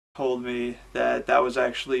told me that that was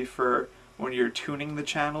actually for when you're tuning the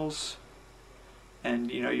channels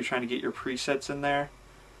and you're trying to get your presets in there.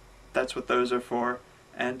 That's what those are for.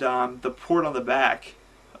 And the port on the back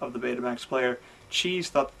of the Betamax player, Cheese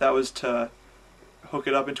thought that was to hook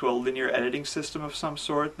it up into a linear editing system of some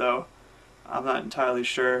sort, though I'm not entirely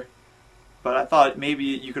sure. But I thought maybe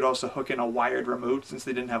you could also hook in a wired remote since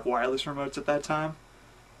they didn't have wireless remotes at that time.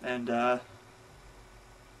 And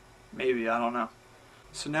maybe, I don't know.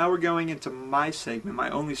 So now we're going into my segment, my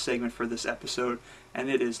only segment for this episode, and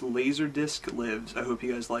it is Laserdisc Lives. I hope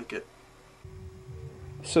you guys like it.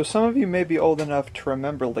 So some of you may be old enough to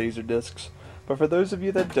remember Laserdiscs, but for those of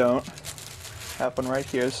you that don't, I have one right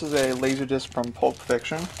here. This is a Laserdisc from Pulp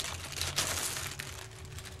Fiction.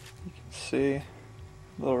 You can see a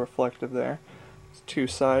little reflective there. It's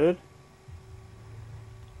two-sided.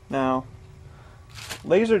 Now,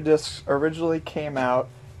 Laserdiscs originally came out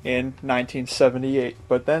in 1978,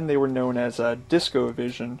 but then they were known as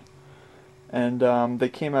DiscoVision, and they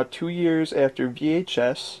came out 2 years after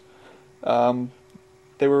VHS.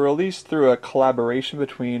 They were released through a collaboration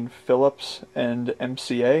between Philips and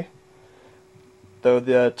MCA, though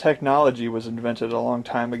the technology was invented a long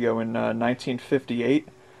time ago in 1958,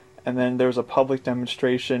 and then there was a public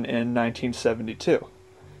demonstration in 1972.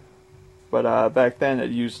 But back then it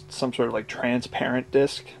used some sort of like transparent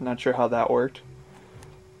disc. I'm not sure how that worked.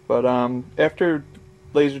 But after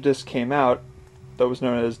Laserdisc came out, that was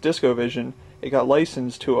known as DiscoVision, it got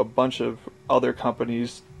licensed to a bunch of other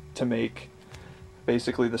companies to make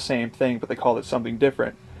basically the same thing, but they called it something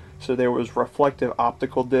different. So there was reflective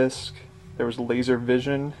optical disc, there was laser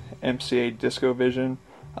vision, MCA DiscoVision.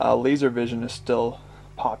 Laser vision is still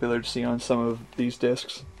popular to see on some of these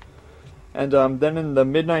discs. And then in the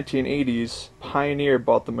mid-1980s, Pioneer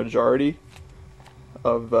bought the majority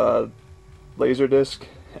of Laserdisc,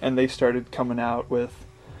 and they started coming out with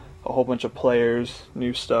a whole bunch of players,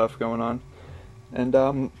 new stuff going on. And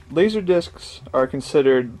Laserdiscs are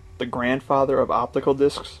considered the grandfather of optical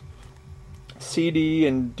discs. CD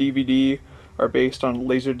and DVD are based on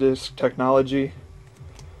Laserdisc technology.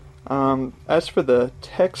 As for the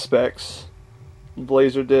tech specs,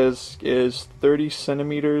 Laserdisc is 30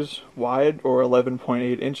 centimeters wide or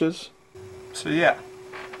 11.8 inches. So yeah,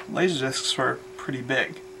 Laserdiscs were pretty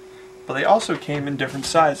big, but they also came in different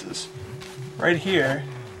sizes. Right here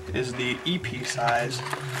is the EP size,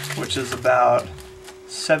 which is about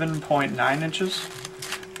 7.9 inches.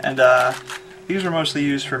 And these are mostly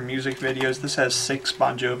used for music videos. This has 6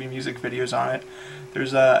 Bon Jovi music videos on it.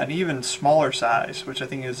 There's an even smaller size, which I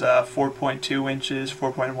think is 4.2 inches,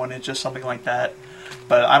 4.1 inches, something like that.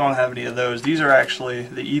 But I don't have any of those. These are actually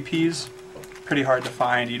the EPs. Pretty hard to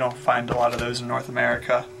find. You don't find a lot of those in North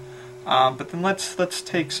America. But then let's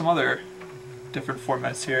take some other different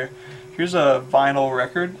formats here. Here's a vinyl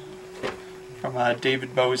record from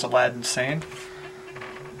David Bowie's Aladdin Sane.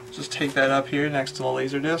 Just take that up here next to the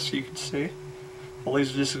Laserdisc. You can see the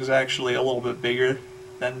Laserdisc is actually a little bit bigger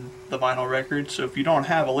than the vinyl record. So if you don't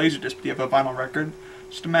have a Laserdisc but you have a vinyl record,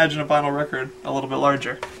 just imagine a vinyl record a little bit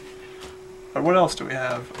larger. But what else do we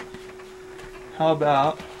have? How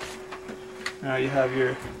about you have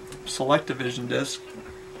your Select-O-Vision disc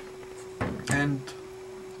and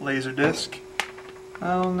Laserdisc.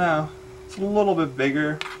 I don't know. It's a little bit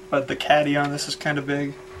bigger, but the caddy on this is kind of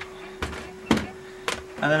big.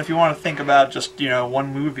 And then if you want to think about just,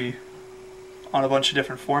 one movie on a bunch of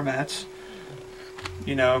different formats,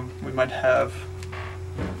 we might have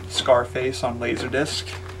Scarface on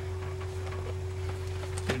Laserdisc.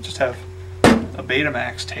 You just have a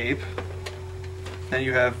Betamax tape. Then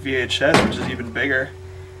you have VHS, which is even bigger.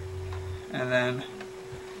 And then,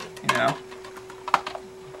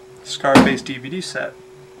 Scarface DVD set.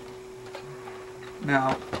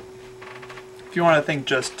 Now, if you want to think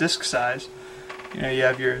just disc size, you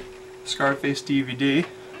have your Scarface DVD,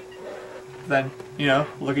 then,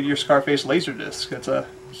 look at your Scarface Laserdisc. That's a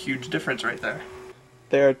huge difference right there.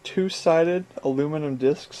 They are two-sided aluminum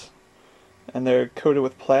discs, and they're coated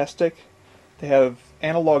with plastic. They have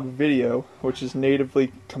analog video, which is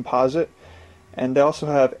natively composite, and they also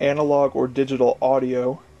have analog or digital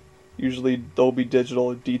audio, usually Dolby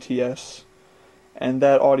Digital DTS, and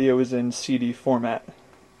that audio is in CD format.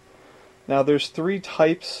 Now there's 3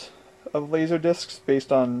 types of Laserdiscs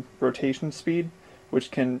based on rotation speed, which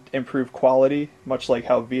can improve quality, much like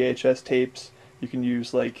how VHS tapes, you can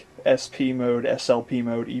use like SP mode, SLP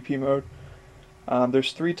mode, EP mode.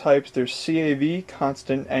 There's 3 types. There's CAV,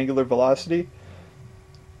 constant angular velocity,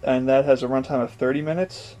 and that has a runtime of 30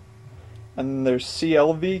 minutes. And then there's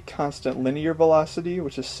CLV, constant linear velocity,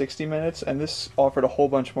 which is 60 minutes, and this offered a whole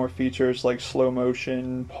bunch more features like slow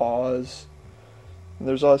motion, pause, And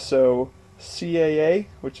there's also CAA,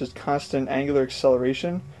 which is constant angular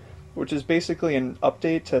acceleration, which is basically an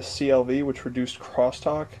update to CLV, which reduced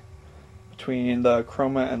crosstalk between the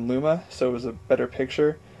chroma and luma, so it was a better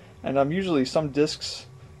picture. And usually some discs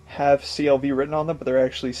have CLV written on them, but they're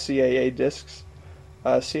actually CAA discs.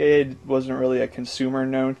 CAA wasn't really a consumer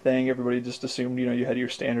known thing. Everybody just assumed, you had your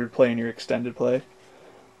standard play and your extended play.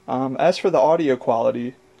 As for the audio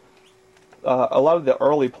quality, a lot of the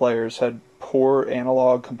early players had poor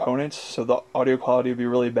analog components, so the audio quality would be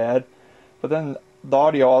really bad. But then the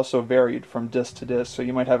audio also varied from disc to disc, so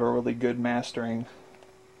you might have a really good mastering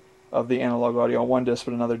of the analog audio on one disc,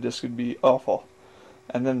 but another disc would be awful.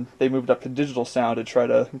 And then they moved up to digital sound to try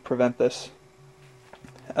to prevent this.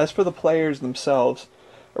 As for the players themselves,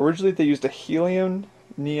 originally they used a helium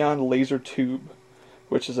neon laser tube,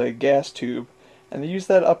 which is a gas tube, and they used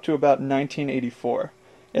that up to about 1984.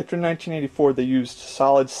 After 1984, they used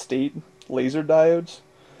solid-state laser diodes,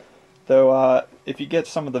 though if you get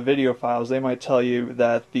some of the video files, they might tell you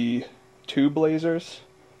that the tube lasers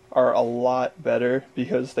are a lot better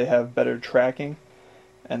because they have better tracking,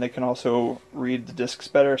 and they can also read the discs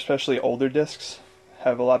better, especially older discs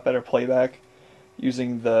have a lot better playback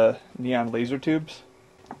using the neon laser tubes.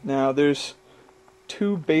 Now, there's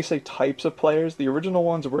two basic types of players. The original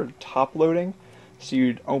ones were top-loading, so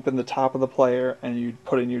you'd open the top of the player and you'd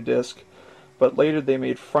put in your disc. But later they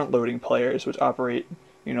made front-loading players, which operate,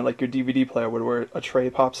 like your DVD player would, where a tray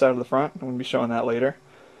pops out of the front. I'm going to be showing that later.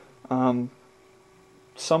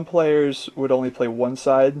 Some players would only play one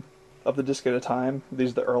side of the disc at a time.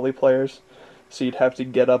 These are the early players. So you'd have to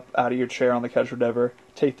get up out of your chair on the couch or whatever,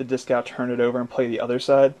 take the disc out, turn it over, and play the other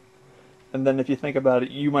side. And then if you think about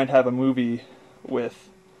it, you might have a movie with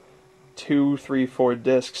 2, 3, 4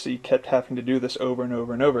 discs, so you kept having to do this over and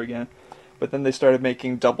over and over again. But then they started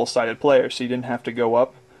making double-sided players, so you didn't have to go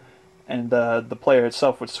up, and the player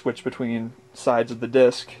itself would switch between sides of the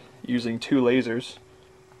disc using 2 lasers,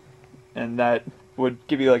 and that would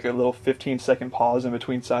give you like a little 15-second pause in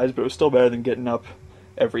between sides, but it was still better than getting up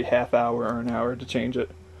every half hour or an hour to change it.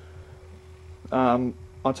 On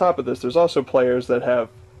top of this, there's also players that have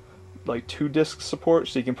like 2 disc support,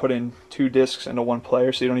 so you can put in 2 discs into one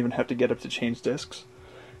player, so you don't even have to get up to change discs.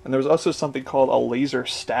 And there was also something called a laser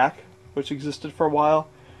stack, which existed for a while,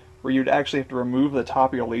 where you'd actually have to remove the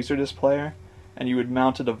top of your Laserdisc player, and you would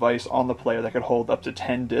mount a device on the player that could hold up to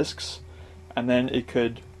 10 discs, and then it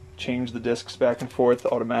could change the discs back and forth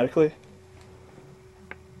automatically.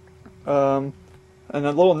 And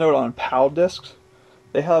a little note on PAL discs.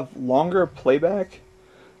 They have longer playback,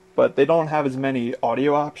 but they don't have as many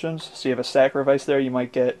audio options, so you have a sacrifice there. You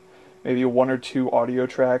might get maybe 1 or 2 audio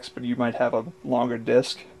tracks, but you might have a longer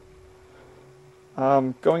disc.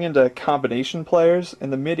 Going into combination players,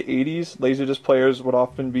 in the mid-80s, Laserdisc players would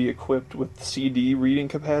often be equipped with CD reading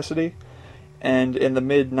capacity, and in the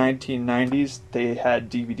mid-1990s, they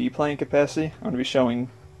had DVD playing capacity. I'm going to be showing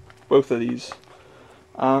both of these.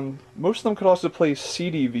 Most of them could also play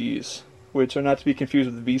CDVs, which are not to be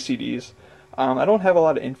confused with VCDs. I don't have a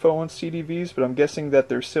lot of info on CDVs, but I'm guessing that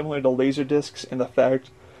they're similar to Laserdiscs in the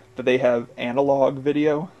fact that they have analog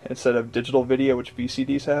video instead of digital video, which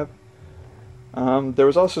VCDs have. There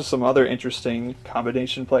was also some other interesting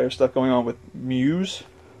combination player stuff going on with Muse,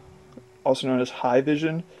 also known as High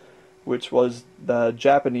Vision, which was the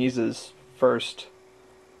Japanese's first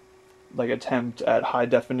attempt at high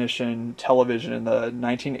definition television in the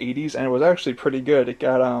 1980s, and it was actually pretty good. It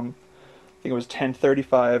got I think it was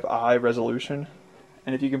 1035i resolution,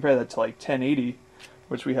 and if you compare that to 1080,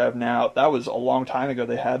 which we have now, that was a long time ago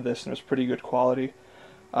they had this, and it was pretty good quality.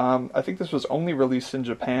 I think this was only released in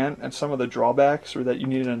Japan, and some of the drawbacks were that you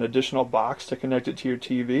needed an additional box to connect it to your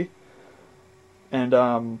TV, and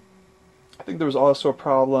I think there was also a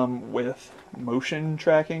problem with motion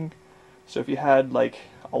tracking, so if you had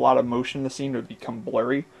a lot of motion in the scene, it would become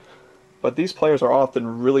blurry. But these players are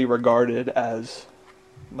often really regarded as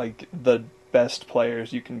the best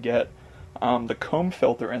players you can get. The comb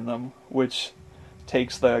filter in them, which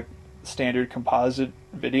takes the standard composite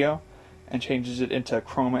video and changes it into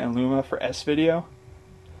chroma and luma for S video,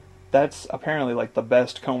 that's apparently the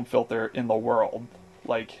best comb filter in the world.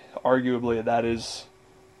 Arguably that is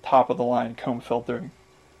top of the line comb filtering.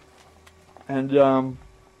 And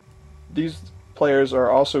these players are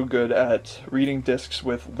also good at reading discs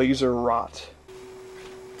with laser rot.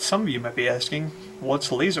 Some of you might be asking,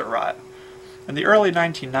 what's laser rot? In the early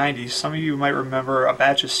 1990s, some of you might remember a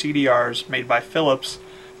batch of CDRs made by Philips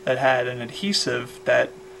that had an adhesive that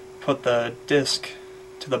put the disc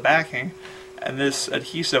to the backing, and this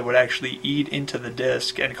adhesive would actually eat into the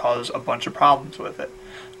disc and cause a bunch of problems with it.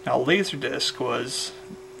 Now, Laserdisc was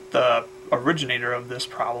the originator of this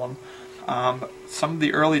problem. Some of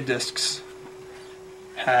the early discs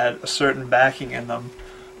had a certain backing in them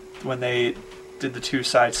when they did the two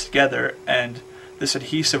sides together, and this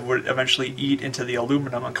adhesive would eventually eat into the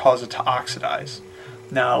aluminum and cause it to oxidize.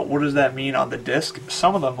 Now, what does that mean on the disc?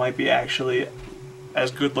 Some of them might be actually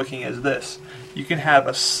as good looking as this. You can have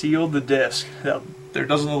a sealed disc that there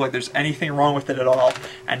doesn't look like there's anything wrong with it at all,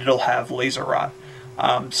 and it'll have laser rot.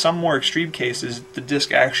 Some more extreme cases, the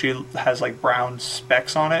disc actually has like brown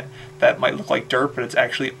specks on it that might look like dirt, but it's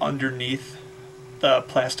actually underneath the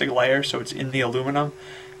plastic layer, so it's in the aluminum,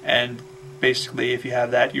 and basically if you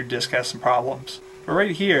have that, your disc has some problems. But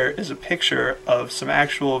right here is a picture of some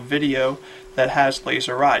actual video that has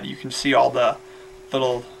laser rot. You can see all the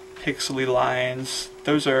little pixely lines.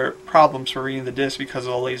 Those are problems for reading the disc because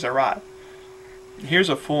of the laser rot. Here's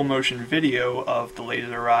a full motion video of the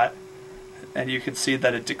laser rot, and you can see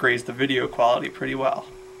that it degrades the video quality pretty well.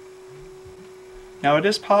 Now, it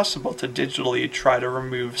is possible to digitally try to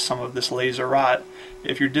remove some of this laser rot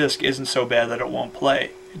if your disc isn't so bad that it won't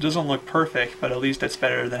play. It doesn't look perfect, but at least it's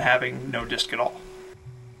better than having no disc at all.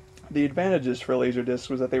 The advantages for Laserdiscs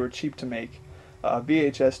was that they were cheap to make.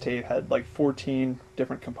 VHS tape had like 14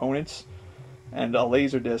 different components, and a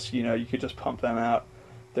Laserdisc, you could just pump them out.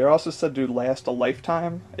 They're also said to last a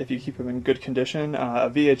lifetime if you keep them in good condition. A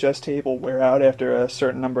VHS tape will wear out after a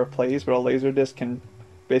certain number of plays, but a Laserdisc can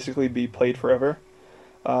basically be played forever.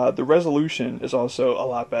 The resolution is also a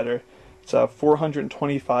lot better. It's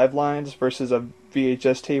 425 lines versus a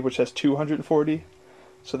VHS tape which has 240,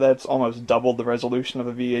 so that's almost double the resolution of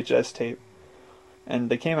a VHS tape, and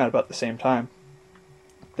they came out about the same time.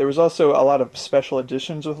 There was also a lot of special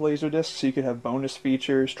editions with Laserdiscs, so you could have bonus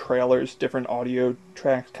features, trailers, different audio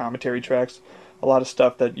tracks, commentary tracks, a lot of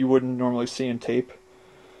stuff that you wouldn't normally see in tape.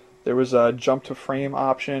 There was a jump to frame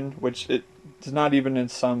option, which it is not even in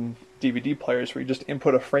some DVD players, where you just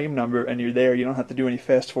input a frame number and you're there. You don't have to do any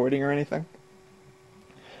fast forwarding or anything.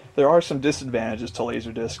 There are some disadvantages to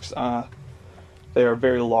Laserdiscs. They are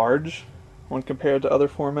very large when compared to other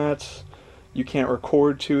formats. You can't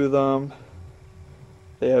record to them.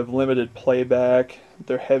 They have limited playback.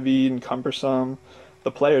 They're heavy and cumbersome.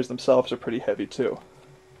 The players themselves are pretty heavy too.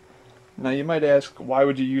 Now you might ask, why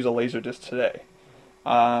would you use a Laserdisc today?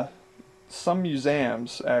 Some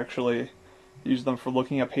museums actually use them for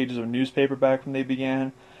looking up pages of newspaper back when they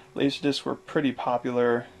began. Laserdiscs were pretty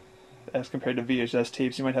popular as compared to VHS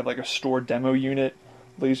tapes. You might have like a store demo unit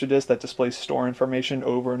Laserdisc that displays store information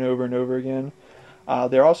over and over and over again.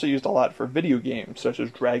 They're also used a lot for video games, such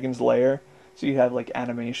as Dragon's Lair. So you have like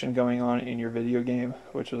animation going on in your video game,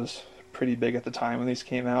 which was pretty big at the time when these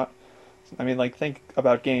came out. I mean, like, think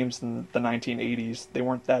about games in the 1980s. They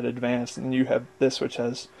weren't that advanced, and you have this, which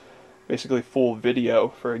has basically full video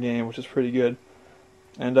for a game, which is pretty good.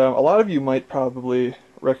 And a lot of you might probably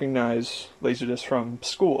recognize Laserdisc from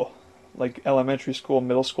school, like elementary school,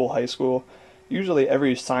 middle school, high school. Usually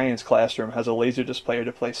every science classroom has a Laserdisc player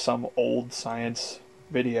to play some old science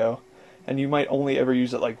video, and you might only ever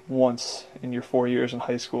use it like once in your 4 years in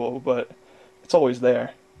high school, but it's always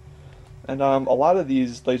there. And a lot of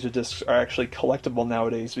these Laserdiscs are actually collectible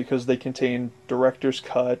nowadays because they contain director's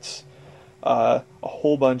cuts, a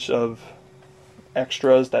whole bunch of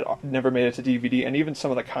extras that never made it to DVD, and even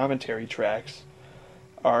some of the commentary tracks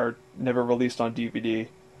are never released on DVD.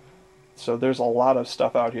 So there's a lot of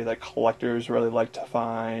stuff out here that collectors really like to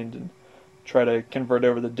find and try to convert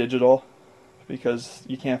over to digital, because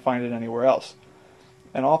you can't find it anywhere else.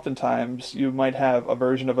 And oftentimes you might have a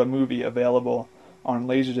version of a movie available on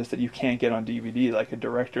Laserdisc that you can't get on DVD, like a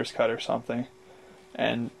director's cut or something,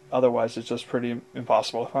 and otherwise it's just pretty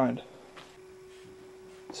impossible to find.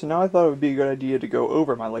 So now I thought it would be a good idea to go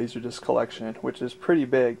over my Laserdisc collection, which is pretty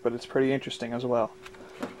big, but it's pretty interesting as well.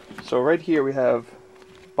 So right here we have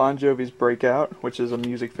Bon Jovi's Breakout, which is a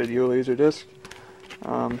music video Laserdisc.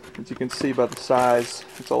 As you can see by the size,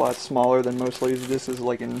 it's a lot smaller than most Laserdiscs. This is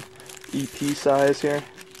like an EP size here.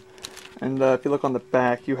 And if you look on the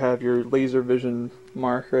back, you have your laser vision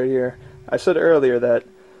mark right here. I said earlier that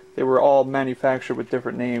they were all manufactured with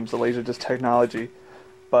different names, the Laserdisc technology.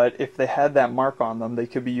 But if they had that mark on them, they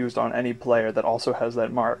could be used on any player that also has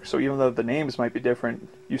that mark. So even though the names might be different,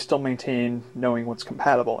 you still maintain knowing what's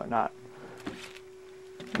compatible or not.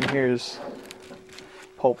 And here's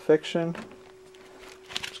Pulp Fiction.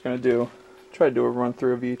 Just gonna try to do a run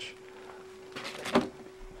through of each.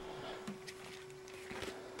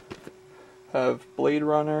 Have Blade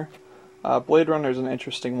Runner. Blade Runner is an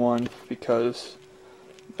interesting one because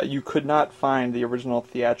you could not find the original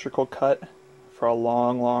theatrical cut for a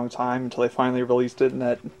long, long time until they finally released it in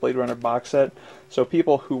that Blade Runner box set. So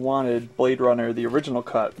people who wanted Blade Runner, the original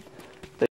cut,